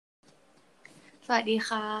สวัสดี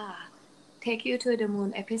ค่ะ Take You to the Moon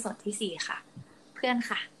เอพิโซดที่4ค่ะ เพื่อน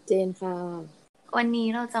ค่ะ เจนค่ะ วันนี้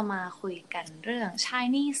เราจะมาคุยกันเรื่อง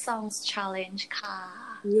Chinese Songs Challenge ค่ะ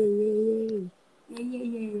เย่เย่เย่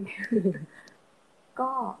เย่เย่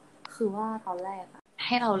ก็คือว่าตอนแรกอะใ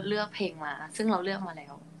ห้เราเลือกเพลงมา ซึ่งเราเลือกมาแล้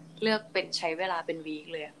ว เลือกเป็นใช้เวลาเป็นวีค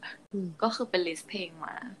เลยอะก็คือเป็นลิสต์เพลงม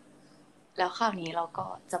า แล้วคราวนี้เราก็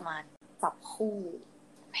จะมาจับคู่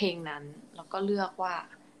เพลงนั้น แล้วก็เลือกว่า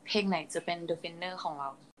เพลงไหนจะเป็น The Winner ของเรา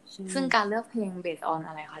ซึ่งการเลือกเพลง based on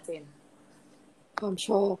อะไรคะเจน ความช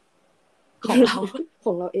อบ ของเรา ข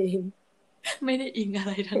องเราเอง ไม่ได้อิงอะ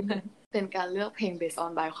ไรทั้งนั้น เป็นการเลือกเพลง based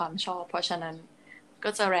on by ความชอบ เพราะฉะนั้นก็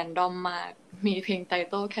จะ random มาก มีเพลงไต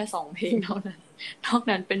เติ้ลแค่2เพลงเท่านั้น นอก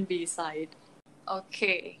นั้นเป็น B-side โอเค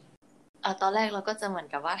ตอนแรกเราก็จะเหมือน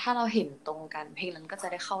กับว่าถ้าเราเห็นตรงกันเพลงนั้นก็จะ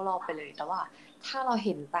ได้เข้ารอบไปเลย แต่ว่าถ้าเราเ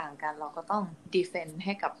ห็นต่างกันเราก็ต้อง defend ใ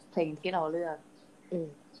ห้กับเพลงที่เราเลือก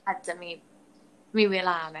อาจจะมีเว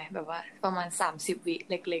ลาไหมแบบว่าประมาณ30 วิ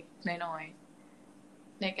เล็กๆน้อย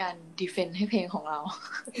ๆในการ defend ให้เพลงของเรา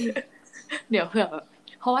เดี๋ยวเผื่อแบบ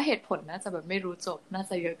เพราะว่าเหตุผลน่าจะแบบไม่รู้จบน่า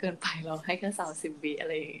จะเยอะเกินไปเราให้แค่30 วิอะ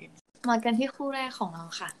ไรอย่างงี้มากันที่คู่แรกของเรา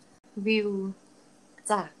ค่ะวิว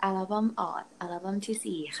จากอัลบั้มออดอัลบั้ม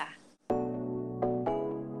ที่4ค่ะ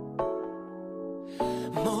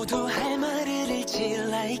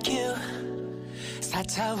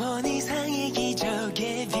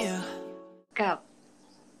กับ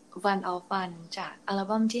One of One จากอัล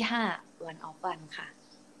บั้มที่5 One of One ค่ะ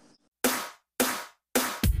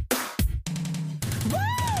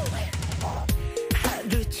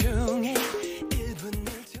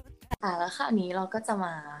แล้วคราวนี้เราก็จะม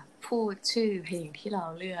าพูดชื่อเพลงที่เรา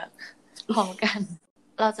เลือกพร้อมกัน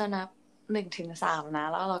เราจะนับ1-3นะ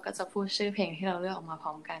แล้วเราก็จะพูดชื่อเพลงที่เราเลือกออกมาพร้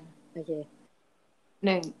อมกันโอเค1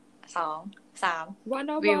 2 3 One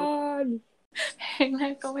of วิว One เพลงแร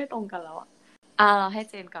กก็ไม่ตรงกันแล้วเราให้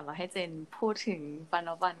เจนก่อนเราให้เจนพูดถึง One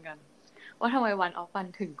of One กันว่าทำไม One of One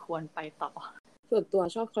ถึงควรไปต่อส่วนตัว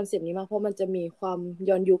ชอบคอนเซปต์นี้มากเพราะมันจะมีความ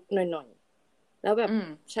ย้อนยุคหน่อยๆแล้วแบบ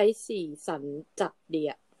ใช้สีสันจัดดี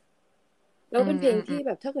อะแล้วเป็นเพลงที่แ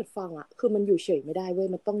บบถ้าเกิดฟังอะคือมันอยู่เฉยไม่ได้เว้ย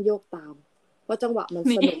มันต้องโยกตามเพราะจังหวะมัน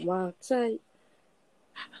สนุกมากใช่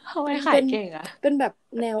ทำไมขายเก่งอะเป็นแบบ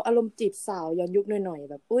แนวอารมณ์จีบสาวย้อนยุคหน่อยๆ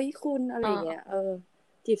แบบอุ้ยคุณอะไรเงี้ย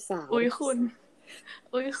จีบสาวอุ้ย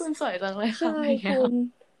คุณสวยจังเลยค่ะอะไรเงี้ยคุณ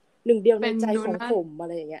หนึ่งเดียวในใจของผมอะ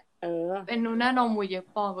ไรอย่างเงี้ยเป็นนูน่านมมูเย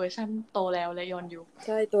ปอเวอร์ชันโตแล้วและย้อนยุคใ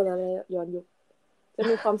ช่โตแล้วและย้อนยุคจะ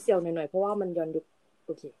มีความเสี่ยวหน่อยๆเพราะว่ามันย้อนยุคโ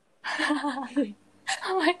อเคท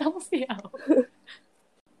ำไมต้องเสี่ยว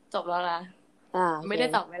จบแล้วนะไม่ได้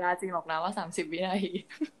จับเวลาจริงหรอกนะว่า30 วินาที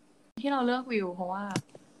ที่เราเลือกวิวเพราะว่า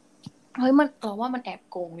เฮ้ยเราว่ามันแอบ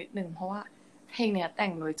โกงนิดนึงเพราะว่าเพลงเนี้ยแต่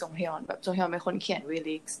งโดยจงฮยอนแบบจงฮยอนเป็นคนเขียนลิ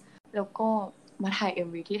ริกส์แล้วก็มาถ่าย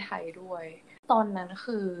MV ที่ไทยด้วยตอนนั้น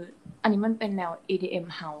คืออันนี้มันเป็นแนว EDM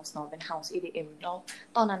House เนาะเป็น House EDM แล้ว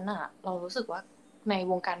ตอนนั้นน่ะเรารู้สึกว่าใน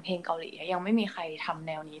วงการเพลงเกาหลียังไม่มีใครทำแ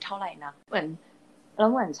นวนี้เท่าไหร่นักเหมื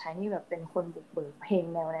อนใช้นี่แบบเป็นคนบุกเบิกเพลง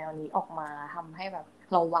แนวนี้ออกมาทำให้แบบ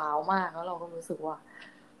เราว้าวมากแล้วเราก็รู้สึกว่า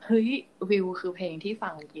เฮ้ยวิวคือเพลงที่ฟั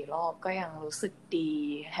งกี่รอบก็ยังรู้สึกดี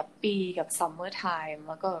แฮปปี้กับ Summer Time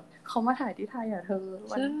แล้วก็เขามาถ่ายที่ไทยเธอ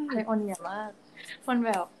วันไพออเนียมากมันแ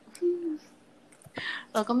บบ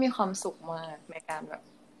เราก็มีความสุขมากในการแบบ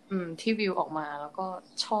ที่วิวออกมาแล้วก็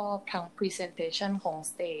ชอบทั้ง presentation ของ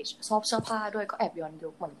stage ชอบเสื้อผ้าด้วยก็แอบย้อนยุ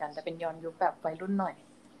คเหมือนกันแต่เป็นย้อนยุคแบบวัยรุ่นหน่อย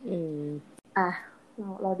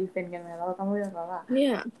เราดีเฟนต์กันไหมเราต้องเลือกแล้วล่ะเนี่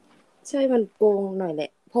ยใช่มันโกงหน่อยแหล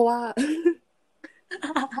ะเพราะว่า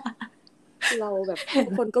เราแบบทุ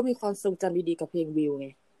กคนก็มีความทรงจำดีๆกับเพลงวิวไง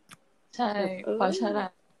ใช่เพราะฉะนั้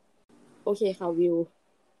นโอเคค่ะวิว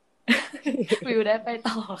วิวได้ไป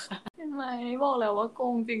ต่อค่ะเห็นไหมบอกแล้วว่าโก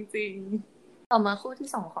งจริงๆต่อมาคู่ที่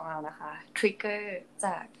2ของเรานะคะ Trigger จ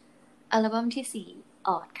ากอัลบั้มที่4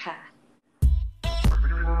 Odd ค่ะ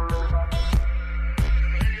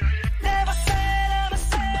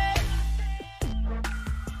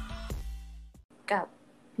กับ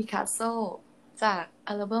Picasso จาก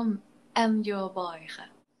อัลบั้ม I'm Your Boy ค่ะ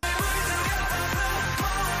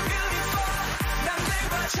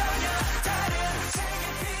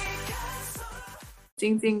จ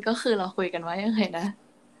ริงๆก็คือเราคุยกันว่ายังไงนะ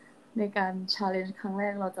ในการ challenge ครั้งแร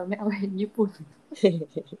กเราจะไม่เอาเพลงญี่ปุ่น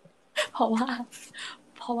เพราะ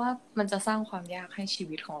ว่ามันจะสร้างความยากให้ชี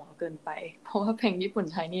วิตของเราเกินไปเพราะว่าเพลงญี่ปุ่น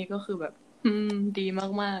ไทยนี่ก็คือแบบดี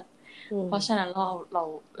มากๆเพราะฉะนั้น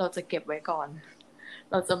เราจะเก็บไว้ก่อน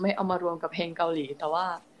เราจะไม่เอามารวมกับเพลงเกาหลีแต่ว่า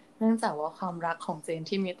เนื่องจากว่าความรักของเจน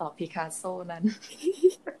ที่มีต่อพิคาโซนั้น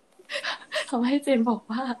ทำให้เจนบอก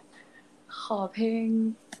ว่าขอเพลง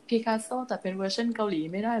พิคาโซแต่เป็นเวอร์ชันเกาหลี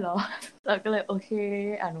ไม่ได้หรอ เราก็เลยโอเค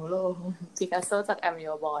อนุโลมปิกัสโซจาก I'm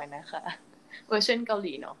Your Boy นะคะเวอร์ชันเกาห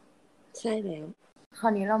ลีเนาะใช่แล้วครา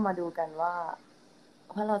วนี้เรามาดูกันว่า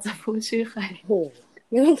เราจะพูดชื่อใครโห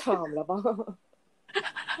ไม่ต้องถามแล้วป่ะ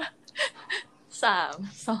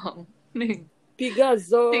3 2 1ปิกัสโ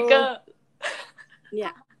ซสติ๊กเกอร์เนี่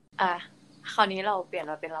ยคราวนี้เราเปลี่ยน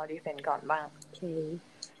มาเป็นเราดีเฟนต์ก่อนบ้าง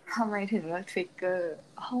ทำไมถึงเลือกทริกเกอร์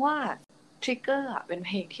เพราะว่าทริกเกอร์เป็นเพ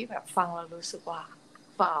ลงที่แบบฟังแล้วรู้สึกว่า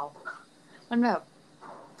ว้าวมันแบบ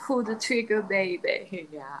pull the trigger baby อย่า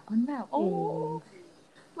งเงี้ยมันแบบโอ้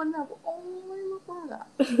มันแบบโอ้ยมากๆอ่ะ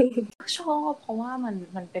ชอบเพราะว่า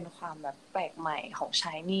มันเป็นความแบบแปลกใหม่ของ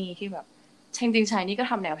Shiny ที่แบบจริงๆ Shiny ก็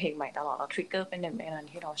ทำแนวเพลงใหม่ตลอดแล้ว Trigger เป็นหนึ่งในนั้น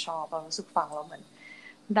ที่เราชอบเรารู้สึกฟังแล้วเหมือน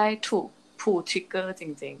ได้ถูก pull trigger จ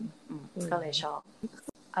ริงๆก็เลยชอบ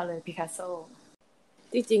เอาเลย Picasso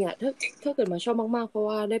จริงๆอ่ะถ้าเกิดมาชอบมากๆเพราะ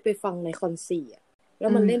ว่าได้ไปฟังในคอนเสิร์ตแล้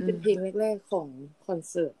วมันเล่นเป็นเพลงแรกๆของคอน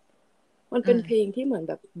เสิร์ตมันเป็นเพลงที่เหมือน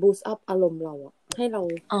แบบบูสต์อัพอารมณ์เราอ่ะให้เรา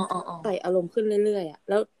ไต่อารมณ์ขึ้นเรื่อยๆอ่ะ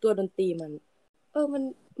แล้วตัวดนตรี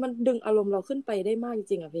มันดึงอารมณ์เราขึ้นไปได้มากจ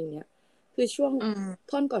ริงๆอ่ะเพลงเนี้ยคือช่วง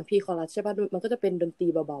ท่อนก่อนพีคอรัสใช่ป่ะมันก็จะเป็นดนตรี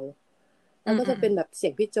เบาๆแล้วก็จะเป็นแบบเสี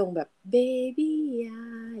ยงพี่จงแบบเบบี้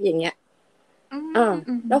อย่างเงี้ย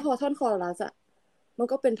แล้วพอท่อนคอรัสอ่ะมัน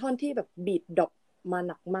ก็เป็นท่อนที่แบบบีทดรอปมา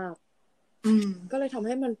หนักมากก็เลยทำใ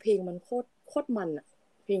ห้มันเพลงมันโคตรมันอ่ะ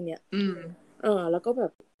เพลงเนี้ยแล้วก็แบ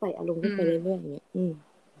บใส่อารมณ์ขึ้นไปเรื่อยๆอย่างเงี้ย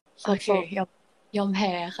โอเคยอมแ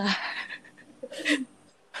พ้ค่ะ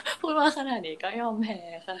พูดว่าขนาดนี้ก็ยอมแพ้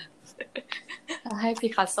ค่ะให้พิ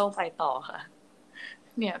คัสโซไปต่อค่ะ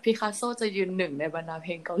เนี่ยพิคัสโซจะยืน1ในบรรดาเพ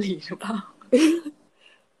ลงเกาหลีหรือเปล่า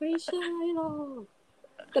ไม่ใช่หรอก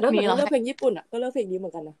แต่ถ้าเกิดเลือกเพลงญี่ปุ่นอ่ะก็เลือกเพลงนี้เหมื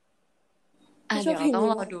อนกันนะเดี๋ยวต้อง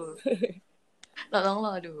รอดูเราต้องร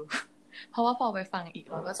อดูเพราะว่าพอไปฟังอีก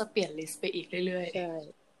เราก็จะเปลี่ยนลิสต์ไปอีกเรื่อยๆใช่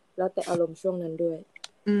แล้วแต่อารมณ์ช่วงนั้นด้วย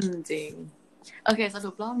จริงโอเคสรุ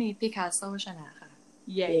ปรอบนี้พิคัสโซชนะค่ะ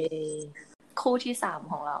เย้คู่ที่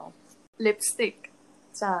3ของเราลิปสติก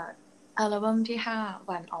จากอัลบั้มที่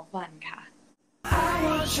5 One of One ค่ะ I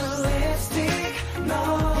want your lipstick no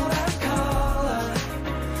that color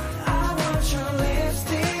I want your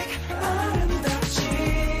lipstick 아름답지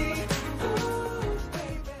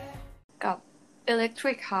กับ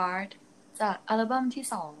Electric Heart จากอัลบั้มที่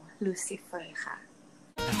2 Lucifer ค่ะ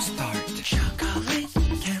Start chocolate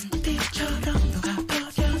candy처럼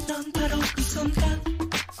녹아버려 넌 바로 그 순간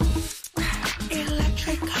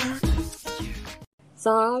Electric Heart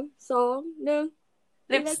 3 2 1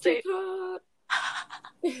 Electric Heart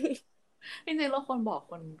จริงๆเราควรบอก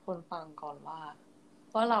คนฟังก่อนว่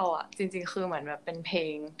าเราอ่ะจริงๆคือเหมือนแบบเป็นเพล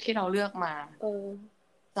งที่เราเลือกมา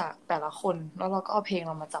จากแต่ละคนแล้วเราก็เอาเพลงเ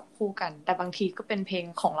รามาจับคู่กันแต่บางทีก็เป็นเพลง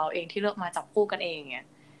ของเราเองที่เลือกมาจับคู่กันเองไง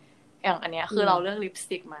อย่างอันเนี้ยคือเราเลือกลิปส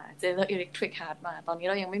ติกมาเจเลือก Electric Heart มาตอนนี้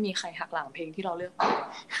เรายังไม่มีใครหักหลังเพลงที่เราเลือกมา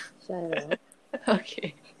ใช่แล้วโอเค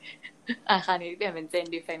คราวนี้เปลี่ยนเป็นเจน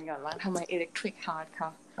ดีเฟนก่อนว่าทำไม Electric Heart คะ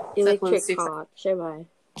Electric Heart ใช่ไหม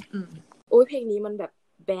โอ้ยเพลงนี้มันแบบ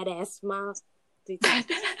badass มากจริง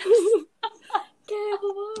ๆแกเพร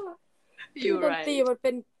าะว่าคือดนตรีมันเ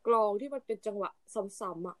ป็นกลองที่มันเป็นจังหวะ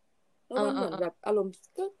ซ้ำๆอ่ะแล้วมันเหมือนแบบอารมณ์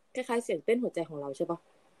ก็คล้ายๆเสียงเต้นหัวใจของเราใช่ปะ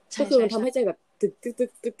ก็คือมันทำให้ใจแบบตึกตึกตึ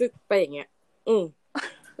กตึกตึกไปอย่างเงี้ย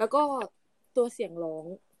แล้วก็ตัวเสียงร้อง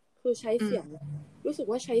คือใช้เสียงรู้สึก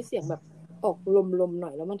ว่าใช้เสียงแบบออกลมๆหน่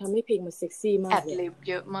อยแล้วมันทำให้เพลงมันเซ็กซี่มากเลยแอดลิป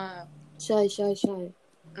เยอะมากใช่ใช่ใช่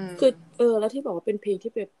คือแล้วที่บอกว่าเป็นเพลง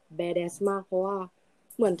ที่แบบแบดแดสมากเพราะว่า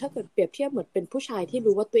เหมือนถ้าเกิดเปรียบเทียบเหมือนเป็นผู้ชายที่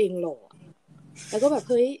รู้ว่าตัวเองหล่อแล้วก็แบบ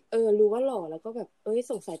เฮ้ยรู้ว่าหล่อแล้วก็แบบ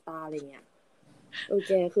ส่งสายตาอะไรเงี้ยแ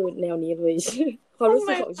กคือแนวนี้เลยความรู้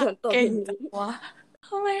สึกของฉันต่อเพลงนี้ว่าท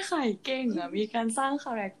ำไมขายเก่งอ่ะมีการสร้างค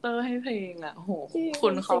าแรคเตอร์ให้เพลงอ่ะโหคุ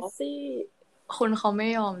ณเขาไม่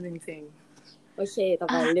ยอมจริงๆโอเคต่อไ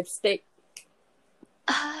ปลิปสติก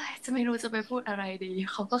จะไม่รู้จะไปพูดอะไรดี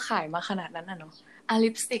เขาก็ขายมาขนาดนั้นอ่ะเนาะลิ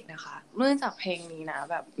ปสติกนะคะเนื่องจากเพลงนี้นะ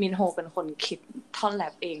แบบมินโฮเป็นคนคิดท่อนแร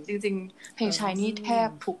ปเองจริงๆเพลงชายนี่แทบ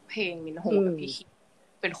ทุกเพลงมินโฮกับพี่คิด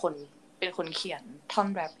เป็นคนเขียนท่อน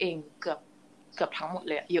แรปเองเกือบทั้งหมดเ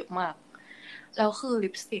ลยเยอะมากแล้วคือลิ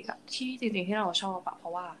ปสติกอะที่จริงๆที่เราชอบอะเพรา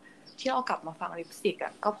ะว่าที่เรากลับมาฟังลิปสติกอ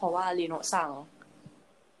ะก็เพราะว่ารีโนซั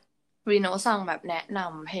งแบบแนะน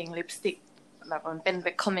ำเพลงลิปสติกแบบมันเป็น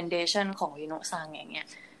recommendation ของรีโนซังอย่างเงี้ย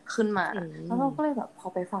ขึ้นมาแล้วเราก็เลยแบบพอ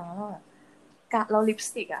ไปฟังแล้วแบบเราลิปส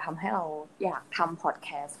ติกอะทำให้เราอยากทำพอดแค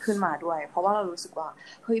สต์ขึ้นมาด้วยเพราะว่าเรารู้สึกว่า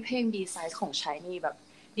เฮ้ยเพลง B-side ของ Shiny แบบ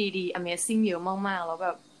ดี amazing เยอะมากๆแล้วแบ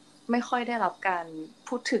บไม่ค่อยได้รับการ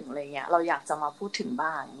พูดถึงอะไรเงี้ยเราอยากจะมาพูดถึง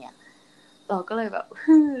บ้างเนี่ยเราก็เลยแบบ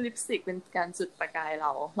ลิปสติกเป็นการจุดประกายเร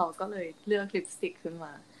าก็เลยเลือกลิปสติกขึ้นม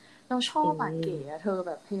าเราชอบเก๋เธอแ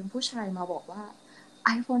บบเพลงผู้ชายมาบอกว่า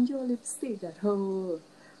I want your lipstick อะเธอ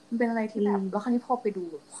มันเป็นอะไรที่แบบแล้วคราวนี้พอไปดู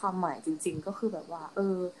ความหมายจริงๆก็คือแบบว่า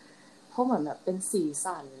เพราะเหมือนแบบเป็นสี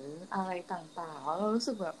สันอะไรต่างๆแล้วเรารู้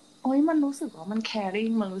สึกแบบโอ๊ยมันรู้สึกว่ามัน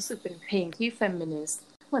caring มันรู้สึกเป็นเพลงที่ feminist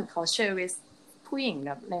เหมือนเขา cherish ผู้หญิงแ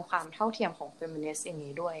บบในความเท่าเทียมของ feminist อย่าง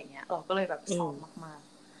นี้ด้วยอย่างเงี้ยเราก็เลยแบบชอบมาก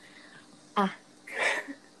ๆอ่ะ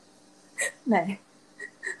ไหน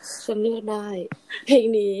ฉันเลือกได้เพลง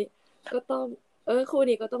นี้ก็ต้องคู่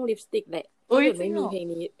นี้ก็ต้องลิปสติกแหละถ้าเกิดไม่มีเพลง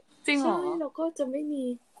นี้จริงเหรอใช่เราก็จะไม่มี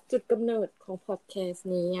จุดกำเนิดของพอดแคสต์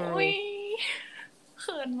นี้ไงเ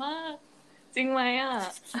ขินมากจริงไหมอ่ะ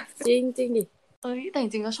จริงจริงดิแต่จ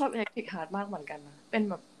ริงๆก็ชอบ Electric Heart มากเหมือนกันนะเป็น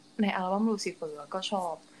แบบในอัลบั้ม Lucifer ก็ชอ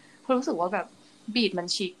บเพราะรู้สึกว่าแบบบีทมัน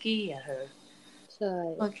ชีกกี้อ่ะเธอใช่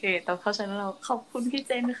โอเคแต่เพราะฉะนั้นเราขอบคุณพี่เ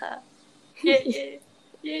จนค่ะเย่เย่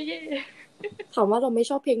เย่เย่ถามว่าเราไม่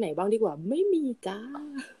ชอบเพลงไหนบ้างดีกว่าไม่มีจ้า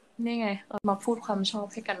นี่ไงเรามาพูดความชอบ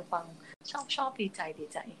ให้กันฟังชอบดีใ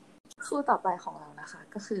จคู่ต่อไปของเรานะคะ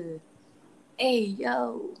ก็คือ Ayo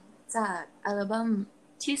จากอัลบั้ม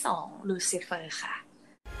ที่2 Lucifer ค่ะ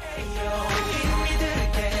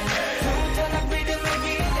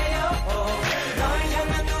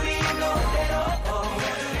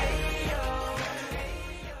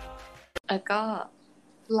แล้วก็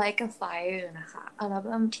Like a Fire นะคะอัล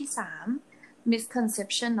บั้มที่3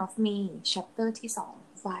 Misconception of Me Chapter ที่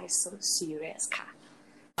2 Why So Serious ค่ะ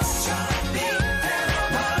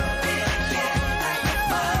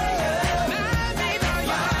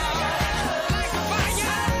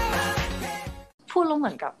พูดแล้วเห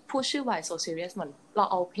มือนกับพูดชื่อ Why So Serious เหมือนเรา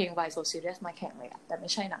เอาเพลง Why So Serious มาแข่งเลยอะแต่ไม่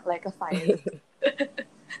ใช่นะ Like a Fire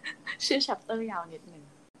ชื่อ Chapter ยาวนิดนึง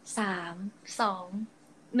3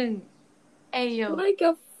 2 1 Ayo Like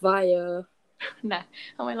a Fire นะ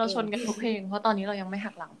ทำไมเราชนกันทุกเพลงเพราะตอนนี้เรายังไม่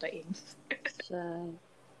หักหลังตัวเองใช่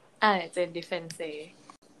เจน Defense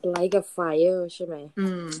Like a Fire ใช่ไหม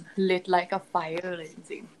Lit Like a Fire เลยจ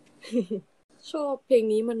ริงๆชอบเพลง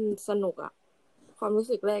นี้มันสนุกอะความรู้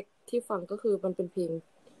สึกแรกที่ฟังก็คือมันเป็นเพลง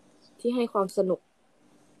ที่ให้ความสนุก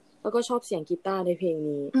แล้วก็ชอบเสียงกีตาร์ในเพลง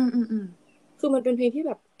นี้คือมันเป็นเพลงที่แ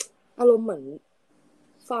บบอารมณ์เหมือน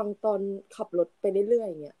ฟังตอนขับรถไปเรื่อยๆ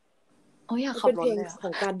อย่างเงี้ยอยากขับรถเลยเป็นเพลงข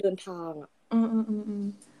องการเดินทางอ่ะ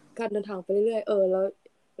การเดินทางไปเรื่อย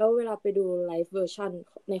ๆแล้วเวลาไปดูไลฟ์เวอร์ชัน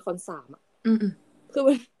ในคอน3อ่ะคือ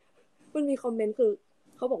มันมีคอมเมนต์คือ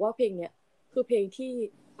เขาบอกว่าเพลงเนี้ยคือเพลงที่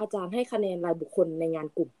อาจารย์ให้คะแนนรายบุคคลในงาน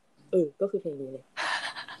กลุ่มก็คือเพลงนี้เลย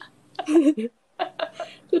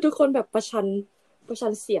คือทุกคนแบบประชั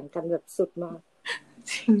นเสียงกันแบบสุดมาก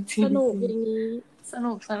จริงๆสนุกเพลงนี้ส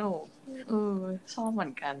นุกชอบเหมื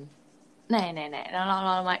อนกันไหนแล้วเร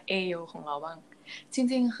ามา AO ของเราบ้างจ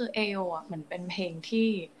ริงๆคือ AO อ่ะมันเป็นเพลง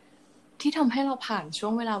ที่ทำให้เราผ่านช่ว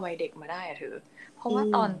งเวลาวัยเด็กมาได้อะเธอเพราะว่า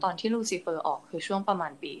ตอนที่ Lucifer ออกคือช่วงประมา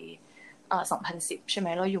ณปี2010ใช่ไหม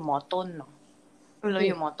เราอยู่ม.ต้นเนาะเราอ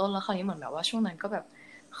ยู่ม.ต้นแล้วคราวนี้เหมือนแบบว่าช่วงนั้นก็แบบ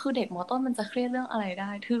คือเด็กม.ต้นมันจะเครียดเรื่องอะไรได้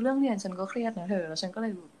คือเรื่องเรียนฉันก็เครียดนะเธอแล้วฉันก็เล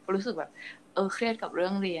ยรู้สึกแบบเครียดกับเรื่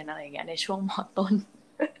องเรียนอะไรอย่างเงี้ยในช่วงม.ต้น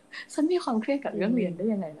ฉันมีความเครียดกับเรื่องเรียนได้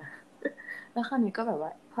ยังไงนะแล้วคราวนี้ก็แบบว่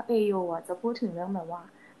าพอ AO อ่ะจะพูดถึงเรื่องแบบว่า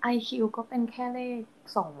IQ ก็เป็นแค่เลข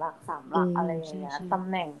2หลัก3หลักอะไรอย่างเงี้ยตำ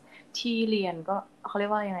แหน่งที่เรียนก็เขาเรีย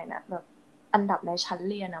กว่ายังไงนะแบบอันดับในชั้น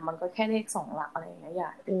เรียนมันก็แค่เลข2หลักอะไรอย่างเงี้ย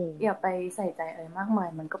อย่าไปใส่ใจอะไรมากมาย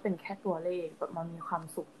มันก็เป็นแค่ตัวเลขแบบมันมีความ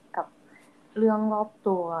สุขกับเรื่องรอบ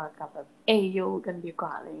ตัวกับแบบ AU กันดีก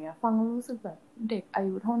ว่าอะไรเงี้ยฟังรู้สึกแบบเด็กอา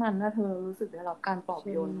ยุเท่านั้นนะเธอรู้สึกได้รับการปลอบ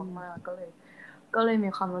โยนมากๆก็เลยมี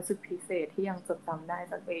ความรู้สึกพิเศษที่ยังจดจำได้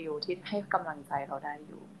จาก AU ที่ให้กำลังใจเราได้อ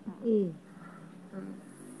ยู่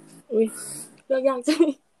เลือกยากจัง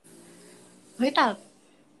เฮ้ยแต่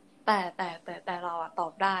เราอะตอ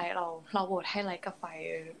บได้เราโหวตให้ไลค์กับไฟ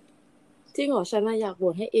จริงเหรอฉันอยากโหว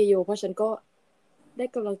ตให้ AO เพราะฉันก็ได้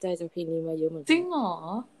กำลังใจจากเพลงนี้มาเยอะเหมือนกันจริงเหรอ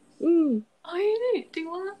เฮ้ยจริง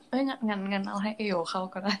ว่างั้นเอาให้ AO เข้า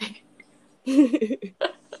ก็ได้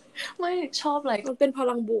ไม่ชอบอะไรมันเป็นพ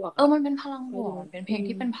ลังบวกมันเป็นพลังบวกมันเป็นเพลง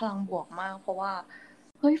ที่เป็นพลังบวกมากเพราะว่า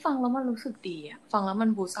เฮ้ยฟังแล้วมันรู้สึกดีอ่ะฟังแล้วมัน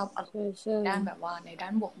บูสต์อัพด้านแบบว่าในด้า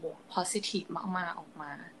นบวก positive มากๆออกมา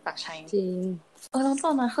จากใช้จริงแล้วต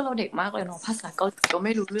อนนั้นคือเราเด็กมากเลยเนาะภาษาก็ไ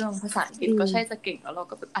ม่รู้เรื่องภาษาอังกฤษก็ใช่จะเก่งแล้วเรา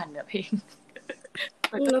ก็แบบอ่านเนื้อเพลง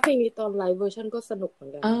แล้วเพลงนี้ตอนไลฟ์เวอร์ชันก็สนุกเหมือ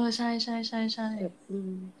นกันใช่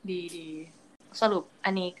ดีสรุปอั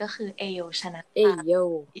นนี้ก็คือ AO ชนะ AO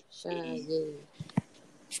ใช่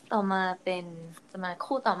ต่อมาจะมา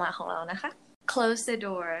คู่ต่อมาของเรานะคะ Close the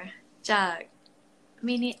Door จาก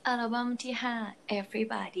มินิอัลบั้มที่5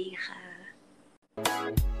 Everybody ค่ะ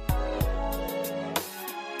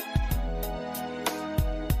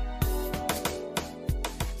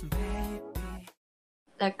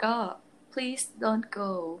แล้วก็ Please Don't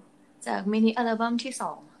Go จากมินิอัลบั้มที่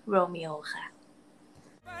2 Romeo ค่ะ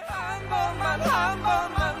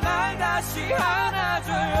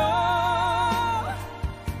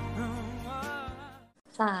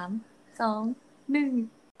3-2-1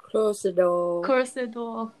 Close the door Close the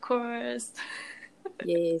door of course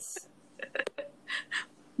Yes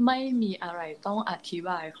ไม่มีอะไรต้องอธิบ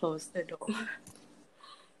าย Close the door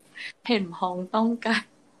เห็นพ้องต้องกัน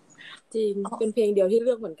จริงเป็นเพลงเดียวที่เ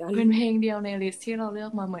ลือกเหมือนกันเป็นเพลงเดียวในลิสต์ที่เราเลือ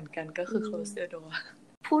กมาเหมือนกันก็คือ Close the door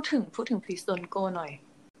พูดถึง Please Don't Go หน่อย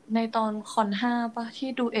ในตอนคอน5ป่ะที่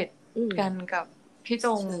ดูเอทกันกับพี่จ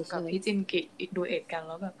งกับพี่จินกิอีกดูเอทกันแ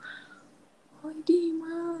ล้วแบบเฮ้ยดีม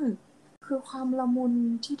ากคือความละมุน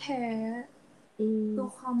ที่แท้คือ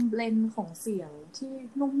ความเบลนด์ของเสียงที่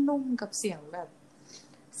นุ่มๆกับเสียงแบบ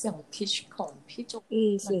เสียงพิชของพี่จง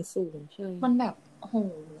เสียงสูงใช่มันแบบโห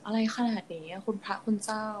อะไรขนาดนี้คุณพระคุณเ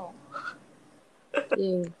จ้าจริ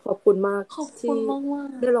งขอบคุณมากขอบคุณมาก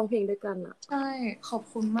ได้ร้องเพลงด้วยกันอ่ะใช่ขอบ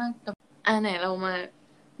คุณมากแต่ไหนเรามา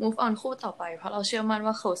move on คู่ต่อไปเพราะเราเชื่อมั่น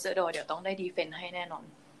ว่า Close the Door เดี๋ยวต้องได้ defense ให้แน่นอน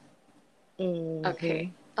โอเค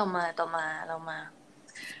ต่อมาเรามา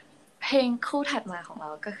เพลงคู่ถัดมาของเรา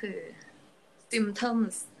ก็คือ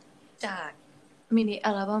Symptoms จากมินิ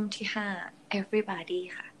อัลบั้มที่5 Everybody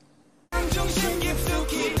ค่ะ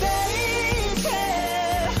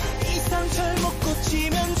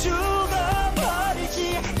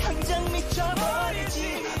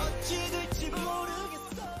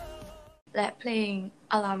และเพลง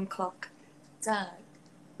Alarm Clock จาก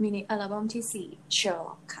มินิอัลบั้มที่4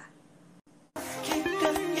 Sherlock ค่ะ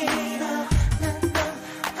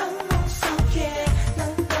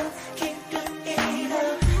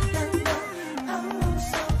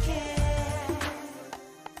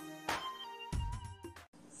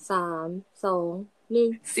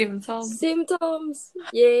3-2-1 Symptoms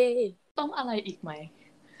เย้ต้องอะไรอีกไหม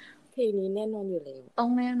เพลงนี้แน่นอนอยู่แล้วต้อ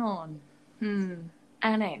งแน่นอน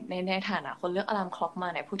ไหนในฐานะคนเลือก Alarm Clock มา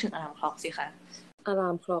ไหนพูดถึง Alarm Clock สิคะ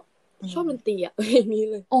Alarm Clock ชอบดนตรีอ่ะเพลงนี้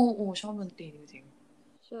เลยโอ้ชอบดนตรีจริง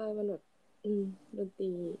ๆใช่มันแบบดนตรี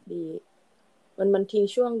ดีมันทิ้ง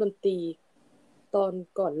ช่วงดนตรีตอน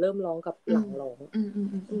ก่อนเริ่มร้องกับหลังร้อง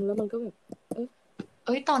แล้วมันก็แบบ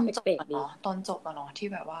ตอนจบอะเนาะที่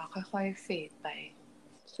แบบว่าค่อยๆเฟดไป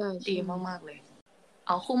ใช่ดีมากๆเลย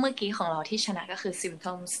คู่เมื่อกี้ของเราที่ชนะก็คือ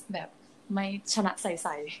Symptoms แบบไม่ชนะใส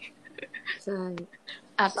ๆใช่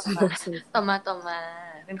ต่อมา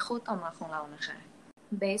เป็นคู่ต่อมาของเรานะคะ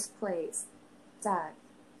Best Place จาก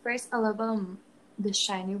First Album The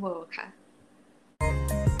Shiny World ค่ะ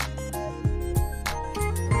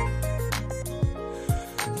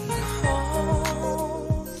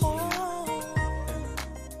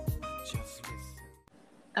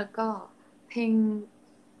แล้วก็เพลง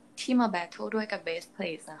ที่มาแบทเทิลด้วยกับ Best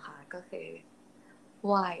Place นะคะก็คือ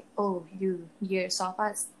YOU Years of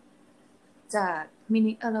Us จากมิ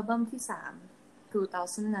นิอัลบั้มที่3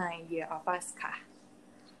 2009 Year of Us ค่ะ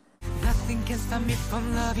Nothing can stop me from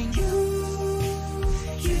loving you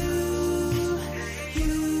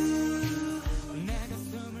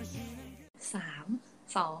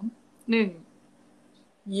 3-2-1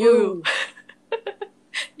 You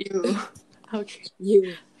โอเค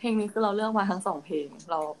เพลงนี้คือเราเลือกมาทั้ง2เพลง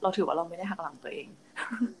เราถือว่าเราไม่ได้หักหลังตัวเอง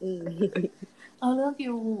เราเลือกอ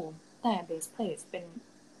ยู่แต่ Best Place เ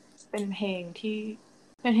ป็นเพลงที่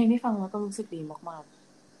ฟังแล้วก็รู้สึกดีมาก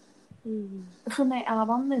ๆคือในอัล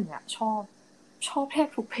บั้ม1อ่ะชอบแทบ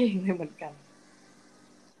ทุกเพลงเลยเหมือนกัน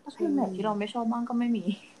ถ้าเพลงไหนที่เราไม่ชอบบ้างก็ไม่มี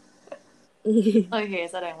โอเค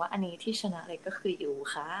แสดงว่าอันนี้ที่ชนะเลยก็คืออยู่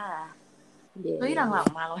ค่ะเฮ้ยหลัง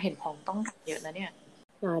ๆมาเราเห็นพ้องต้องกันเยอะนะเนี่ย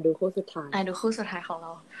ดูคู่สุดท้ายของเร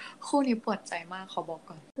าคู่นี้ปวดใจมากขอบอก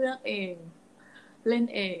ก่อนเลือกเองเล่น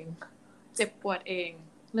เองเจ็บปวดเอง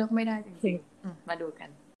เลือกไม่ได้จริงๆมาดูกัน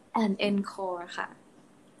An Encore ค่ะ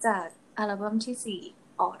จากอัลบั้มที่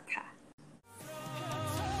4 Odd ค่ะ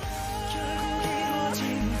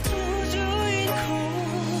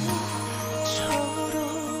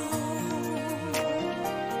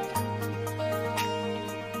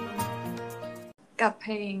กับเพ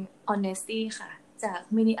ลง Honesty ค่ะจาก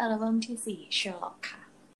มินิอัลบั้มที่4 Sherlock ค่ะ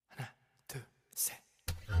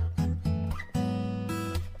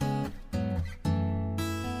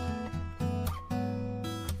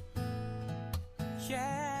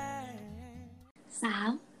3-2-1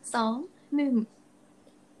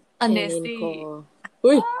 Honesty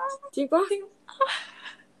อุ้ยจริงปะ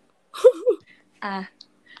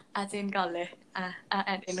เจนก่อนเลย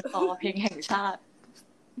An Encore เพลงแห่งชาติ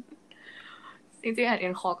จริงๆAn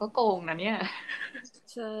Encore ก็โกงนะเนี่ย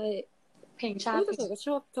ใช่เพลงชาติแต่ก็ช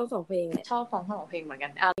อบทั้ง2เพลงแหละชอบฟังทั้ง2เพลงเหมือนกั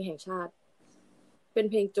นเพลงแห่งชาติเป็น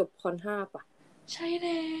เพลงจบคอน5ป่ะใช่แ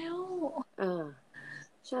ล้ว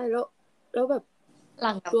ใช่แล้วแบบห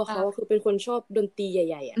ลังตัวเขาคือเป็นคนชอบดนตรีใ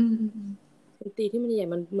หญ่ๆอ่ะดนตรีที่มันใหญ่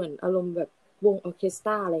มันเหมือนอารมณ์แบบวงออร์เคสต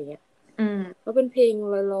ราอะไรเงี้ยแล้วเป็นเพลง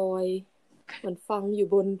ลอยๆเหมือนฟังอยู่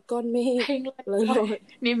บนก้อนเมฆลอย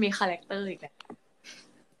ๆนี่มีคาแรคเตอร์อีกแล้ว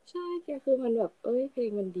ใช่แกคือมันแบบเพลง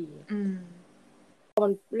มันดีพอมั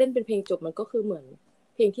นเล่นเป็นเพลงจบมันก็คือเหมือน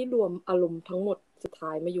เพลงที่รวมอารมณ์ทั้งหมดสุดท้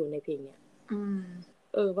ายมาอยู่ในเพลงเนี้ย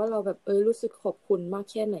ว่าเราแบบรู้สึกขอบคุณมาก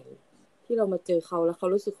แค่ไหนที่เรามาเจอเขาแล้วเขา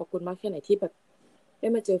รู้สึกขอบคุณมากแค่ไหนที่แบบได้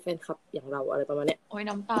มาเจอแฟนคลับอย่างเราอะไรประมาณเนี้ยโอ้ย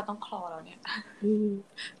น้ำตาต้องคลอแล้วเนี่ย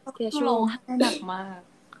แกชอบร้องไห้หนักมาก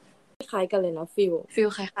คล้ายกันเลยนะฟิล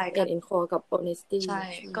คล้ายๆกันเอ็นคอกับ honesty ใช่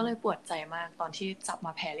ก็เลยปวดใจมากตอนที่จับม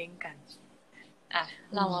าแพริ่งกันอ่ะ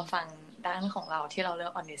เรามาฟังด้านของเราที่เราเลือ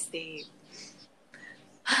ก honesty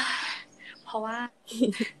เพราะว่า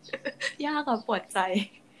ยากกับปวดใจ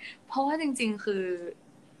เพราะว่าจริงๆ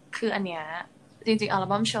คืออันเนี้ยจริงๆอัล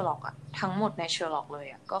บั้มเชอร์ล็อกอะทั้งหมดในเชอร์ล็อกเลย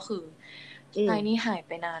อะก็คือไอ้นี่หายไ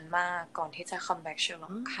ปนานมากก่อนที่จะคัมแบ็กเชอร์ล็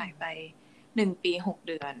อกหายไป1 ปี6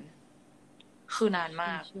 เดือนคือนานม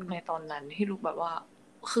ากในตอนนั้นที่รู้แบบว่า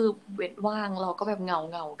คือเว้นว่างเราก็แบบเห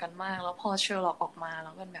งากันมากแล้วพอเชอร์ล็อกออกมาแ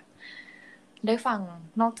ล้วมันแบบได้ฟัง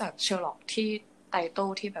นอกจากเชอร์ล็อกที่ไตเติ้ล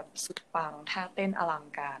ที่แบบสุดปังท่าเต้นอลัง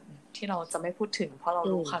การที่เราจะไม่พูดถึงเพราะเรา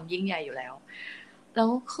รู้ความยิ่งใหญ่อยู่แล้วแล้ว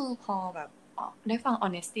คือพอแบบได้ฟัง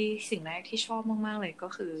honesty สิ่งแรกที่ชอบมากๆเลยก็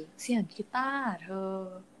คือเสียงกีตาร์เธอ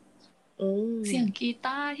เสียงกีต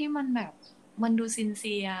าร์ที่มันแบบมันดูซินเ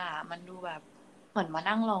ซียมันดูแบบเหมือนมา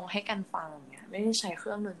นั่งร้องให้กันฟังเนี่ยไม่ได้ใช้เค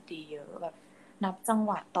รื่องดนตรีเยอะแบบนับจังห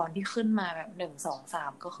วะตอนที่ขึ้นมาแบบ1 2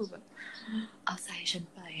 3ก็คือแบบเอาใจฉัน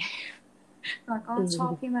ไปแล้วก็ชอ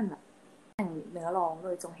บที่มันแบบแต่งเนื้อร้องโด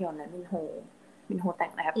ยจงฮยอนและมินโฮแต่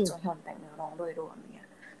งแรปจงฮยอนแต่งเนื้อร้องโดยรวมอย่างเงี้ย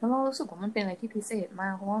แล้วเรารู้สึกว่ามันเป็นอะไรที่พิเศษมา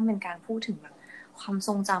กเพราะว่ามันเป็นการพูดถึงแบบความท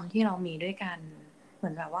รงจำที่เรามีด้วยกันเหมื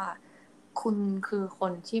อนแบบว่าคุณคือค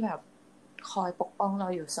นที่แบบคอยปกป้องเรา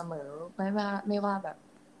อยู่เสมอไม่ว่าแบบ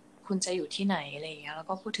คุณจะอยู่ที่ไหนอะไรอย่างเงี้ยแล้ว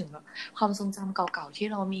ก็พูดถึงแบบความทรงจำเก่าๆที่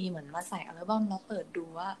เรามีเหมือนมาใส่อัลบั้มแล้วเปิดดู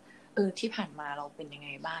ว่าที่ผ่านมาเราเป็นยังไง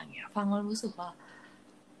บ้างเงี้ยฟังแล้วรู้สึกว่า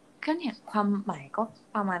ก็เนี่ยความหมายก็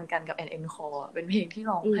ประมาณกันกับ Encore เป็นเพลงที่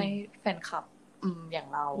ร้องให้แฟนคลับอย่าง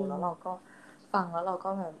เราแล้วเราก็ฟังแล้วเราก็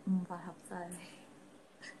แบบประทับใจ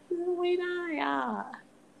ไม่ได้อ่ะ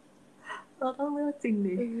เราต้องเลือกจริง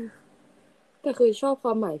ดิแต่คือชอบคว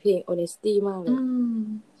ามหมายเพลง honesty มากเลย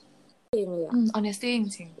เพลงเลยhonesty จ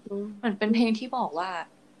ริงๆเหมือนเป็นเพลงที่บอกว่า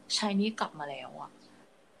ชายนี่กลับมาแล้วอ่ะ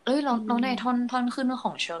แล้วในท่อนขึ้นข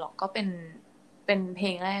องเชอร์ล็อกก็เป็นเพล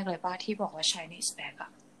งแรกเลยป่ะที่บอกว่า Chinese back อ่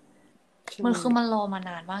ะมันคือมันรอมา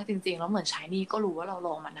นานมากจริงๆแล้วเหมือน Chinese ก็รู้ว่าเราร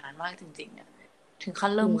อมานานมากจริงๆเนี่ยถึงขั้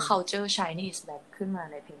นเริ่ม culture Chinese back ขึ้นมา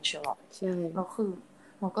ในเพลงเชอร์ล็อกแล้วคือ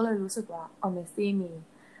เราก็เลยรู้สึกว่า honesty มี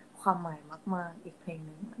ความหมายมากๆอีกเพลงห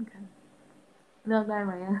นึ่งเหมือนกันเลือกได้ไ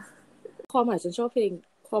หมอ่ะความหมายฉันชอบ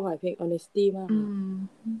ความหมายเพลง honesty มาก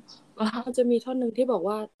มันจะมีท่อนหนึ่งที่บอก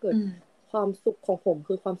ว่าเกิดความสุขของผม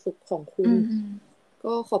คือความสุขของคุณ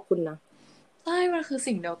ก็ขอบคุณนะใช่มันคือ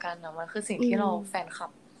สิ่งเดียวกันนะมันคือสิ่งที่เราแฟนคลั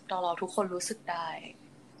บเราทุกคนรู้สึกได้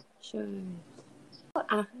ใช่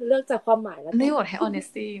เลือกจากความหมายแล้วนี่โหวตให้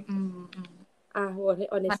honesty โหวตให้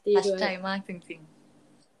honesty ด้วยใจมากจริง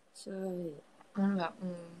ๆใช่มันแบบ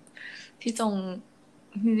พี่จ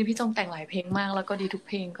งแต่งหลายเพลงมากแล้วก็ดีทุกเ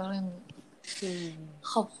พลงก็ยัง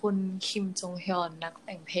ขอบคุณคิมจงฮยอนนักแ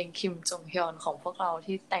ต่งเพลงคิมจงฮยอนของพวกเรา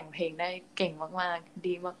ที่แต่งเพลงได้เก่งมากๆ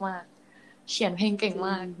ดีมากๆเขียนเพลงเก่งม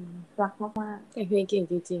ากรักมากๆแต่งเพลงเก่ง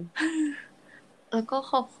จริงๆแล้วก็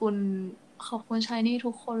ขอบคุณชายนี่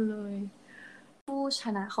ทุกคนเลยผู้ช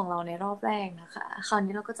นะของเราในรอบแรกนะคะคราว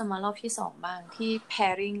นี้เราก็จะมารอบที่2บ้างที่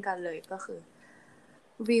pairing กันเลยก็คือ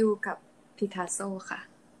วิวกับพิคัสโซค่ะ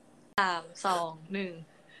3 2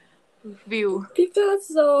 1วิวพิคัส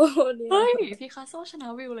โซเนี่ยเฮ้ยพิคัสโซชนะ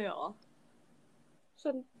วิวเลยเหรอฉั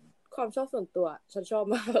นความชอบส่วนตัวฉันชอบ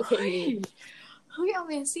มากเพลงนี้เฮ้ย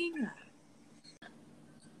Amazing อ่ะ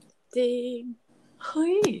จริงเฮ้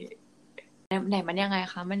ยไหนมันยังไง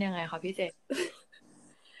คะพี่เจ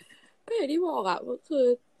ก็อย่างที่บอกอ่ะก็คือ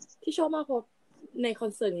ที่ชอบมากเพราะในคอ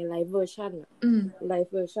นเสิร์ตในไลฟ์เวอร์ชันไล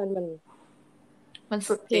ฟ์เวอร์ชันมัน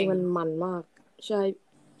สุดเพลงมันมากใช่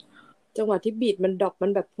จังหวะที่บีทมันดรอปมั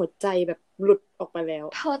นแบบหัวใจแบบหลุดออกไปแล้ว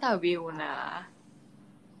เท่าแต่วิวนะ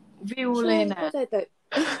วิวเลยนะเข้าใจแต่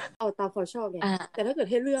เอาตามความชอบไงแต่ถ้าเกิด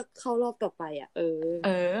ให้เลือกเข้ารอบต่อไปอ่ะ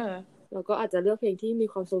เราก็อาจจะเลือกเพลงที่มี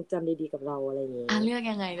ความทรงจำดีๆกับเราอะไรอย่างเงี้ยเลือก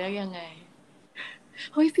ยังไง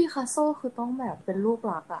เฮ้ยพิคัสโซคือต้องแบบเป็นลูก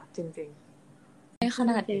รักอะจริงๆในข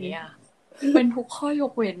นาดนี้อะเป็นทุกข้อย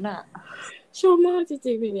กเว้นอะชอบมากจ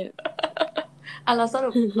ริงๆเพลงเนี้ยเราสรุ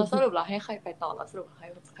ปเราให้ใครไปต่อเราสรุปให้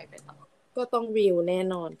ใครไปต่อก็ต้องวิวแน่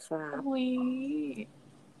นอนครับอุ้ย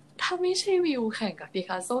ถ้าไม่ใช่วิวแข่งกับปิ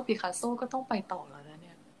กัสโซก็ต้องไปต่อแล้วนะเ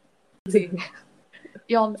นี่ยจริง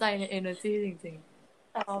ยอมใจใน energy จริง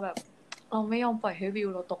ๆแต่เราไม่ยอมปล่อยให้วิว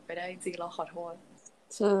เราตกไปได้จริงๆเราขอโทษ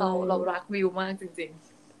เรารักวิวมากจริง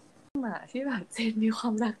ๆหมาที่แบบเจนมีควา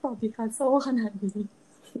มรักต่อปิกัสโซขนาดนี้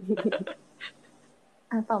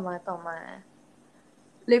ต่อมา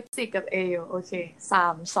ลิปสติกกับเอลโอเค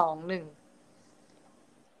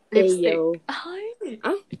3-2-1ลิปสติกเฮ้ย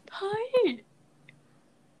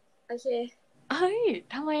โอเคเฮ้ย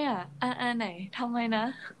ทำไมไหนทำไมนะ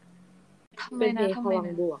เป็นเพลงพลัง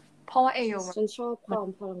บวกเพราะว่าเอลฉันชอบความ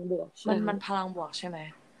พลังบวกมันพลังบวกใช่ไหม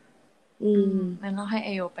งั้นเราให้เ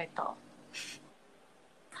อลไปต่อ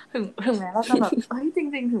ถึงแม้เราจะแบบเฮ้ยจ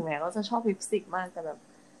ริงๆถึงแม้เราจะชอบลิปสติกมากแต่แบบ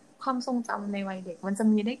ความทรงจำในวัยเด็กมันจะ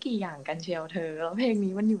มีได้กี่อย่างกันเชียวเธอแล้วเพลง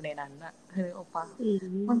นี้มันอยู่ในนั้นอะเธอออกปะ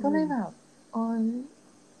มันก็เลยแบบโอ้ย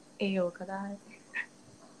เอลก็ได้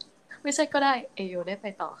ไม่ใช่ก็ได้เอลได้ไป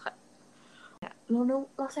ต่อค่ะเ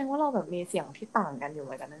ราแสดงว่าเราแบบมีเสียงที่ต่างกันอยู่เห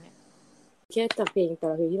มือนกันนะเนี่ยแค่จากเพลงแต่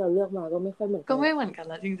ละเพลงที่เราเลือกมาก็ไม่ค่อยเหมือนกันก็ไม่เหมือนกัน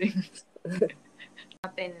แล้วจริงๆมา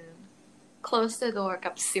เป็น Close the Door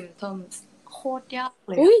กับ Symptoms โคตรยาก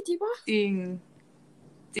เลยจริงปะจริง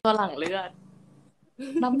ตัวหลังเลือด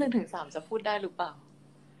นับ1-3จะพูดได้หรือเปล่า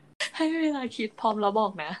ให้เวลาคิดพร้อมแล้วบอ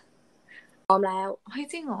กนะพร้อมแล้วเฮ้ย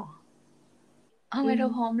จริงเหรอทำไมเธอ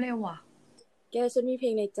พร้อมเร็วอ่ะแกฉันมีเพล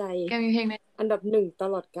งในใจแกมีเพลงในอันดับ1ต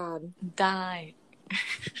ลอดกาลได้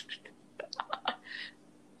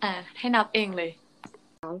ให้นับเองเลย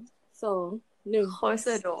3-2-1 Close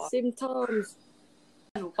the Door Symptoms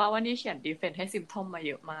รู้ป่ะว่านี่เขียน defense ให้ Symptom มาเ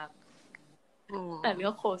ยอะมากแต่เลื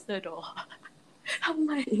อก Close the Door ทำไ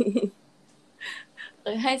ม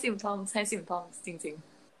ให้ Symptoms จริง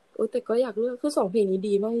ๆแต่ก็อยากเลือกคือ2เพลงนี้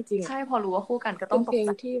ดีมากจริงๆใช่พอรู้ว่าคู่กันก็ต้องตกใจเป็นเพลง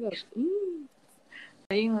ที่แบบ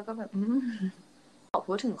ยิ่งแล้วก็แบบขอ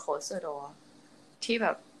พูดถึง Close the Door ที่แบ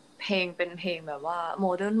บเพลงเป็นเพลงแบบว่า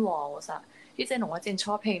Modern Waltz อะที่เจนบอกว่าเจนช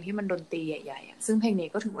อบเพลงที่มันดนตรีใหญ่ๆซึ่งเพลงนี้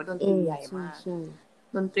ก็ถือว่าดนตรีใหญ่มาก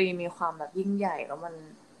ดนตรีมีความแบบยิ่งใหญ่แล้วมัน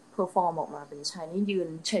เพอร์ฟอร์มออกมาเป็นชายนี่ยืน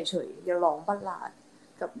เฉยๆอย่าร้องบัลลาด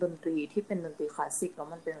กับดนตรีที่เป็นดนตรีคลาสสิกแล้ว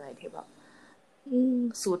มันเป็นอะไรที่แบบ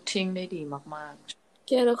ซูทติ้งได้ดีมากๆแ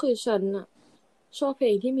กแล้วคือฉันอะชอบเพล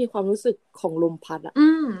งที่มีความรู้สึกของลมพัดอะ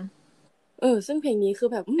ซึ่งเพลงนี้คือ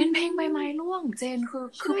แบบเป็นเพลงใบไม้ร่วงเจนคือ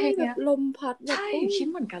เพลงเนี้ยลมพัดใช่คิด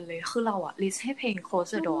เหมือนกันเลยคือเราลิสต์ให้เพลง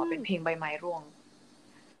Close the Door เป็นเพลงใบไม้ร่วง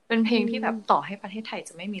เป็นเพลงที่แบบต่อให้ประเทศไทยจ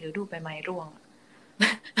ะไม่มีฤดูใบไม้ร่วง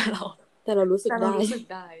แต่เรารู้สึก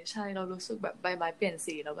ได้ใช่เรารู้สึกแบบใบไม้เปลี่ยน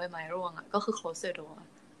สีแล้วใบไม้ร่วงก็คือ Close the Door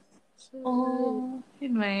โอ้เห็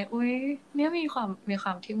นไหมอุ้ยเนี่ยมีคว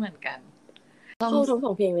ามที่เหมือนกันเข้าทั้ง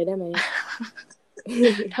2เพลงเลยได้ไหม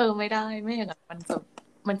เธอไม่ได้ไม่อย่างนั้น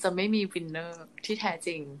มันจะไม่มีวินเนอร์ที่แท้จ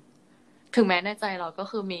ริงถึงแม้ในใจเราก็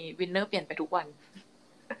คือมีวินเนอร์เปลี่ยนไปทุกวัน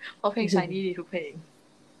เพราะเพลงชายนี่ดีทุกเพลง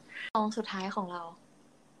ซองสุดท้ายของเรา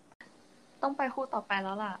ต้องไปคู่ต่อไปแ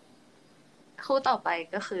ล้วล่ะคู่ต่อไป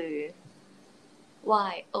ก็คือ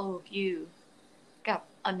YOU กับ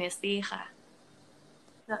Honesty ค่ะ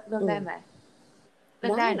เลือกได้ไหมเลือ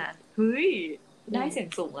กได้นะเฮ้ยได้เสียง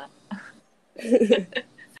สูงอะ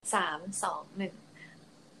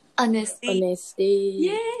3-2-1 Honesty เ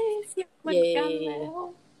ย้เสียงเหมือนกันแล้ว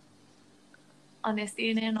Honesty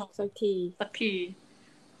แน่นอนสักที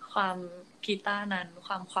ความกีตาร์นั้นค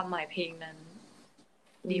วามหมายเพลงนั้น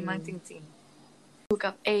ดีมากจริงๆอยู่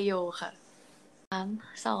กับ AYO ค่ะ3-2-1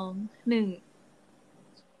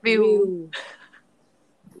วิว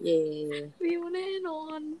วิวแน่นอ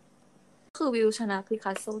นคือวิวชนะพิ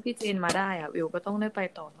คัสโซพี่เจนมาได้วิวก็ต้องได้ไป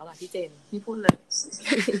ต่อแล้วล่ะพี่เจนนี่พูดเลย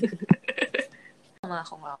มา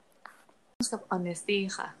ของเรากับ Honesty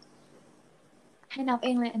ค่ะให้นับเอ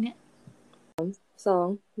งเลยอันเนี้ย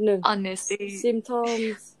3-2-1 Honesty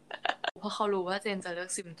Symptoms เพราะเขารู้ว่าเจนจะเลือก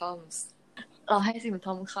Symptoms เราให้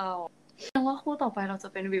Symptoms เข้าแปลว่าคู่ต่อไปเราจะ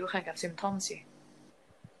เป็นวิวแข่งกับ Symptoms สิ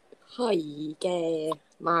เฮ้ยแก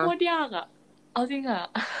มาโคตรยากเอาจริง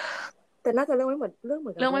แต่น่าจะเรื่องไม่เหมือน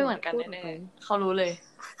กันแน่ๆเขารู้เลย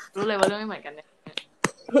ว่าเรื่องไม่เหมือนกันแน่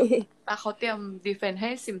แต่เขาเตรียมดีเฟนส์ให้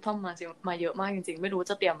ซิมทอมมาเยอะมากจริงๆไม่รู้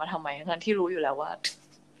จะเตรียมมาทำไมทั้งที่รู้อยู่แล้วว่า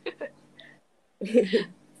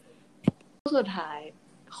สุดท้าย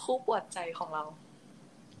คู่ปวดใจของเรา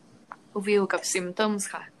วิวกับซิมทอมส์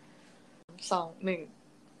ค่ะ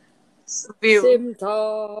2-1วิวซิมทอ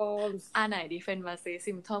มส์ไหนดีเฟนส์มาซิ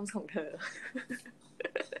ซิมทอมส์ของเธอ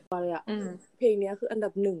เลยเพลงนี้คืออันดั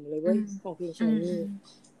บ1เลยเว้ยของเพลงชายนี่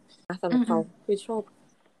สำหรับเขาคือช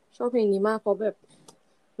อบเพลงนี้มากเพราะแบบ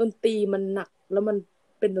ดนตรีมันหนักแล้วมัน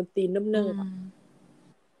เป็นดนตรีเนิบ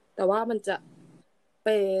ๆแต่ว่ามันจะไป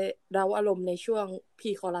เร้าอารมณ์ในช่วงพี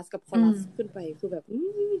คอรัสกับคอรัสขึ้นไปคือแบบ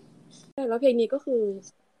แล้วเพลงนี้ก็คือ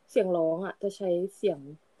เสียงร้องอ่ะจะใช้เสียง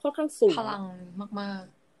ค่อนข้างสูงพลังมาก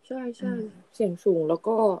ๆใช่ใช่เสียงสูงแล้ว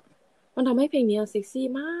ก็มันทำให้เพลงนี้เซ็กซี่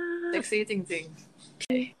มาก เซ็กซี่จริง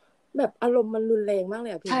ๆแบบอารมณ์มันรุนแรงมากเล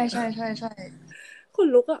ยอ่ะเพๆใช่ลงใช่ใช่ใช่คน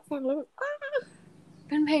ลุกอ่ะฟังแล้วแบบเ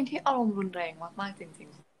ป็นเพลงที่อารมณ์รุนแรงมากๆจริง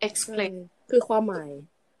ๆ ใช่ explain คือความหมาย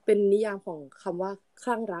เป็นนิยามของคำว่าค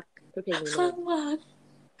ลั่งรักคือเพลงนี้เลยข้างมาก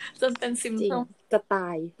จนเป็นซิมจริงทอมจะตา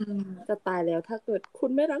ยอืมจะตายแล้วถ้าเกิดคุณ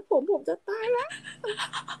ไม่รักผมจะตายแล้ว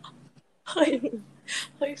เฮ้ย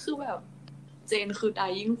เฮ้ยคือแบบเจนคือ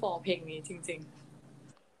dying for เพลงนี้จริงจริง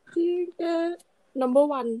number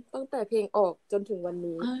one ตั้งแต่เพลงออกจนถึงวัน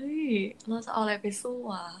นี้ๆเฮ้ยเราจะเอาอะไรไปสู้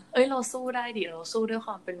อ่ะเอ้ยเราสู้ได้ดิเราสู้ด้วยค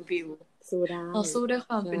วามเป็นวิวสู้ได้เราสู้ด้วยค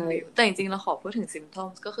วามเป็นใช่วิวแต่จริงๆเราขอพูดถึงซิมทอม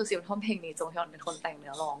ก็คือซิมทอมเพลงนี้จงฮยอนเป็นคนแต่งเ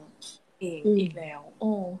นื้อร้องเองอีกแล้วโ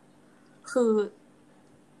อ้คือ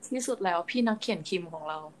ที่สุดแล้วพี่นักเขียนคิมของ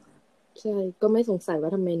เราใช่ก็ไม่สงสัยว่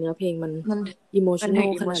าทำไมเนื้อเพลงมัน มัน emotional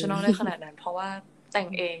อิขนาดโมชันอลนั้นได้ขนาดนั้นเพราะว่าแต่ง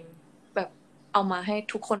เองแบบเอามาให้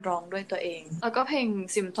ทุกคนร้องด้วยตัวเองแล้วก็เพลง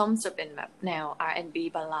Symptoms จะเป็นแบบแนว R&B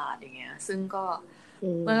บัลลาดอย่างเงี้ยซึ่งก็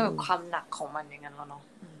เมื่อแบบความหนักของมันอย่างนั้นแล้วเนาะ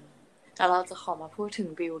แต่เราจะขอมาพูดถึง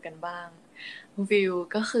วิวกันบ้างวิว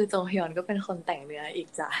ก็คือจงฮยอนก็เป็นคนแต่งเนื้ออีก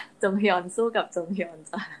จ้ะจงฮยอนสู้กับจงฮยอน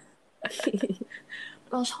จ้ะ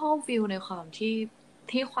เราชอบวิวในความ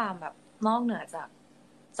ที่ความแบบนอกเหนือจาก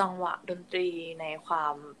จังหวะดนตรีในควา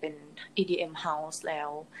มเป็น EDM House แล้ว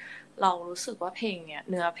เรารู้สึกว่าเพลงเนี่ย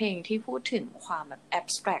เนื้อเพลงที่พูดถึงความแบบ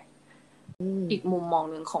abstract อีกมุมมอง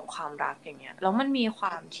หนึ่งของความรักอย่างเงี้ยแล้วมันมีคว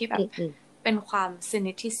ามที่แบบเป็นความ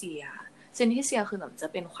synesthesia คือแบบจะ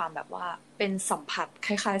เป็นความแบบว่าเป็นสัมผัสค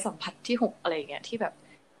ล้ายๆสัมผัสที่หกอะไรเงี้ยที่แบบ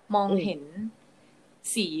มองเห็น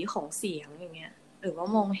สีของเสียงอย่างเงี้ยหรือว่า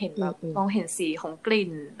มองเห็นแบบมองเห็นสีของกลิ่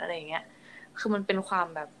นอะไรเงี้ยคือมันเป็นความ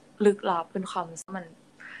แบบลึกลับเป็นความมัน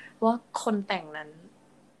ว่าคนแต่งนั้น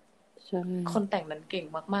คนแต่งนั้นเก่ง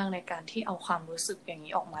มากๆในการที่เอาความรู้สึกอย่าง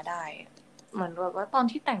นี้ออกมาได้เหมือนแบบว่าตอน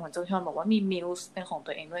ที่แต่งเหมือนจงชอนบอกว่ามีมิวส์เป็นของ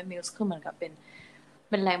ตัวเองด้วยมิวส์คือเหมือนกับเ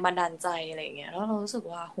ป็นแรงบันดาลใจอะไรเงี้ยแล้วเรารู้สึก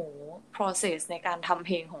ว่าโห process ในการทำเพ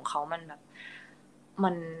ลงของเขามันแบบมั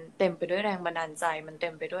นเต็มไปด้วยแรงบันดาลใจมันเต็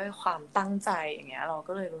มไปด้วยความตั้งใจอย่างเงี้ยเรา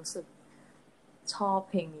ก็เลยรู้สึกชอบ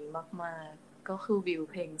เพลงนี้มากๆก็คือวิว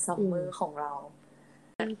เพลง Summer ของเรา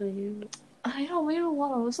ไอ้เราไม่รู้ว่า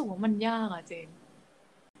เรารู้สึกว่ามันยากอะเจน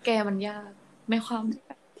แกมันยากในความ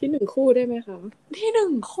ที่หนึ่งคู่ได้ไหมคะที่หนึ่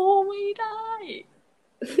งคู่ไม่ได้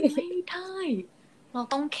ไม่ได้เรา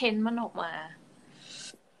ต้องเค้นมันออกมา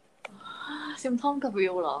ซิมทอมกับวิ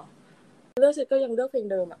วเหรอเลือกฉันก็ยังเลือกเพลง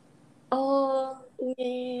เดิมอ่ะเอออุ้งเง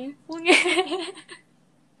อุ้งเง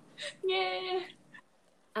เง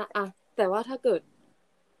อ่ะแต่ว่าถ้าเกิด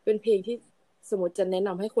เป็นเพลงที่สมมติจะแนะน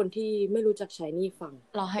ำให้คนที่ไม่รู้จักชายนี่ฟัง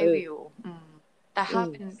เราให้วิวแต่ถ้า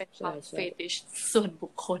เป็นความเฟติชส่วนบุ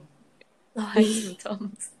คคลเราให้ซิมทอม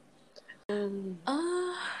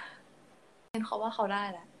เป็นเขาว่าเขาได้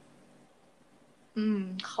แหละ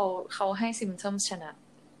เขาให้ซิมทอมชนะ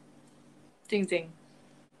จริง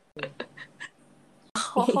ๆ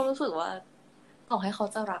เขารู้สึกว่าต่อให้เขา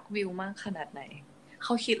จะรักวิวมากขนาดไหนเข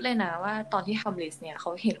าคิดเลยนะว่าตอนที่ทำลิสต์เนี่ยเข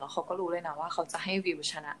าเห็นแล้วเขาก็รู้เลยนะว่าเขาจะให้วิว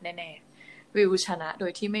ชนะแน่ๆวิวชนะโด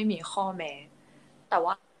ยที่ไม่มีข้อแม้แต่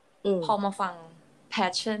ว่าพอมาฟัง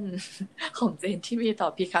passion ของเจนที่มีต่อ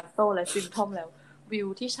พิคัสโซและซิมทอมแล้ววิว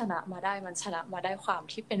ที่ชนะมาได้มันชนะมาได้ความ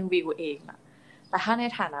ที่เป็นวิวเองอะแต่ถ้าใน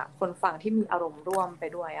ฐานะคนฟังที่มีอารมณ์ร่วมไป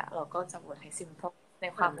ด้วยอะเราก็จะโหวตให้ซิมทอมใน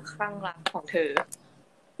ความคลั่งรักของเธอ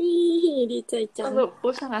ดีใจจัสงรุป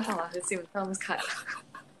ผู้ชนะของเราคือซิมทอมค่ะ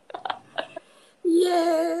เย้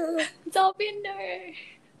จอบินเลย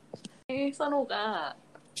สนุกอ่ะ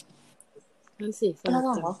นั่นสิสนุเรากจังห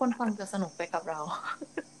วังว่าคนฟังจะสนุกไปกับเรา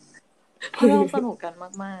เพราะเราสนุกกัน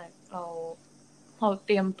มากๆเราเต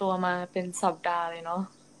รียมตัวมาเป็นสัปดาห์เลยเนาะ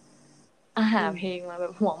หาเพลงมาแบ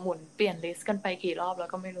บหัวหมุนเปลี่ยนลิสต์กันไปกี่รอบแล้ว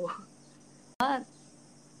ก็ไม่รู้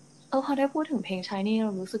พอได้พูดถึงเพลงชายนี่เร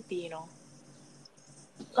ารู้สึกดีเนาะ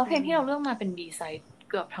แล้วเพลงที่เราเลือกมาเป็นบีไซด์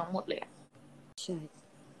เกือบทั้งหมดเลยใช่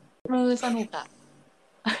สนุกอ่ะ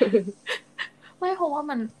ไม่เพราะว่า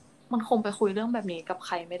มันคงไปคุยเรื่องแบบนี้กับใค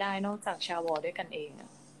รไม่ได้นอกจากชาววอด้วยกันเองอ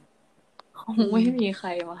ะคงไม่มีใคร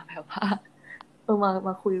มาแบบว่าม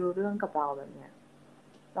าคุยรู้เรื่องกับเราแบบเนี้ย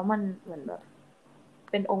แล้วมันเหมือนแบบ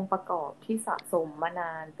เป็นองค์ประกอบที่สะสมมาน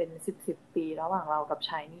านเป็นสิบปีระหว่างเรากับช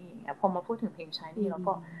ายนี่อย่างเงี้ยพอมาพูดถึงเพลงชายนี่แล้ว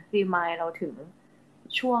ก็รีมายเราถึง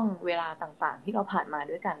ช่วงเวลาต่างๆที่เราผ่านมา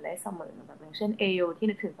ด้วยกันได้เสมอแบบอย่างเช่นเอโยที่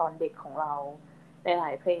นึกถึงตอนเด็กของเราหล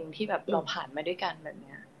ายๆเพลงที่แบบเราผ่านมาด้วยกันแบบเ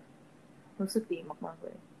นี้ยรู้สึกดีมากๆเล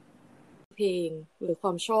ยเพลงหรือคว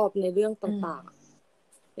ามชอบในเรื่องต่าง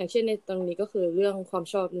ๆอย่างเช่นในตรงนี้ก็คือเรื่องความ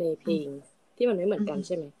ชอบในเพลงที่มันไม่เหมือนกันใ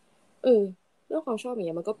ช่ไหมเรื่องความชอบอย่างเ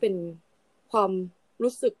งี้ยมันก็เป็นความ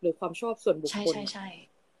รู้สึกหรือความชอบส่วนบุคคลใช่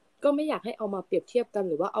ก็ไม่อยากให้เอามาเปรียบเทียบกัน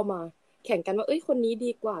หรือว่าเอามาแข่งกันว่าคนนี้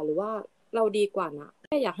ดีกว่าหรือว่าเราดีกว่านะแ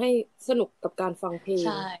ค่อยากให้สนุกกับการฟังเพลง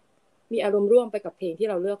มีอารมณ์ร่วมไปกับเพลงที่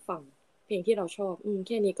เราเลือกฟังเพลงที่เราชอบแ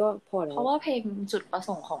ค่นี้ก็พอแล้วเพราะว่าเพลงจุดประส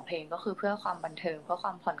งค์ของเพลงก็คือเพื่อความบันเทิงเพื่อคว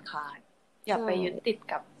ามผ่อนคลายอย่าไปยึดติด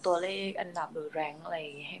กับตัวเลขอันดับหรือแรงอะไร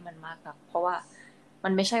ให้มันมากนักเพราะว่ามั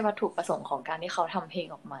นไม่ใช่วัตถุประสงค์ของการที่เขาทำเพลง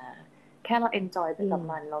ออกมาแค่เราเอนจอยไปกับ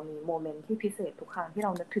มันเรามีโมเมนต์ที่พิเศษทุกครั้งที่เร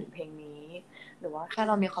านึกถึงเพลงนี้หรือว่าแค่เ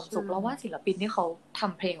รามีความสุขแล้วว่าศิลปินที่เขาท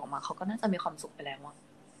ำเพลงออกมาเขาก็น่าจะมีความสุขไปแล้ว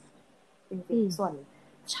จริงๆส่วน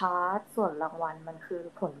ชาร์ตส่วนรางวัลมันคือ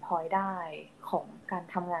ผลพลอยได้ของการ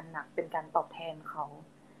ทำงานหนักเป็นการตอบแทนเขา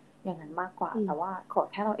อย่างนั้นมากกว่าแต่ว่าขอ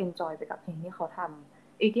แค่เราเอนจอยไปกับเพลงที่เขาท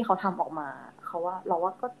ำที่เขาทำออกมาเขาว่าเราว่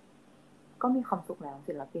าก็มีความสุขแล้ว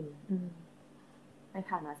ศิลปินใน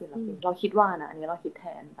ฐานะศิลปินเราคิดว่านะอันนี้เราคิดแท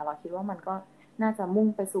นแต่เราคิดว่ามันก็น่าจะมุ่ง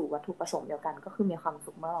ไปสู่วัตถุประสงค์เดียวกันก็คือมีความ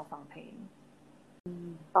สุขเมื่อเราฟังเพลง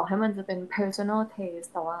ต่อให้มันจะเป็น personal taste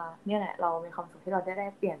แต่ว่าเนี่ยแหละเรามีความสุขที่เราได้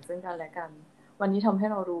เปลี่ยนซึ่งกันและกันวันนี้ทำให้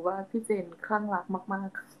เรารู้ว่าพี่เจนคลั่งรักมาก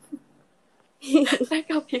ๆได้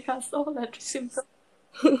กับพิกัสโซและซิมสัน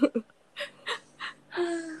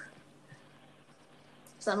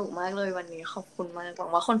สนุกมากเลยวันนี้ขอบคุณมากหวัง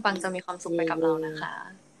ว่าคนฟังจะมีความสุขไปกับเรานะคะ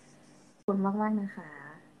ขอบคุณมากๆนะคะ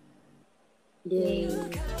เย้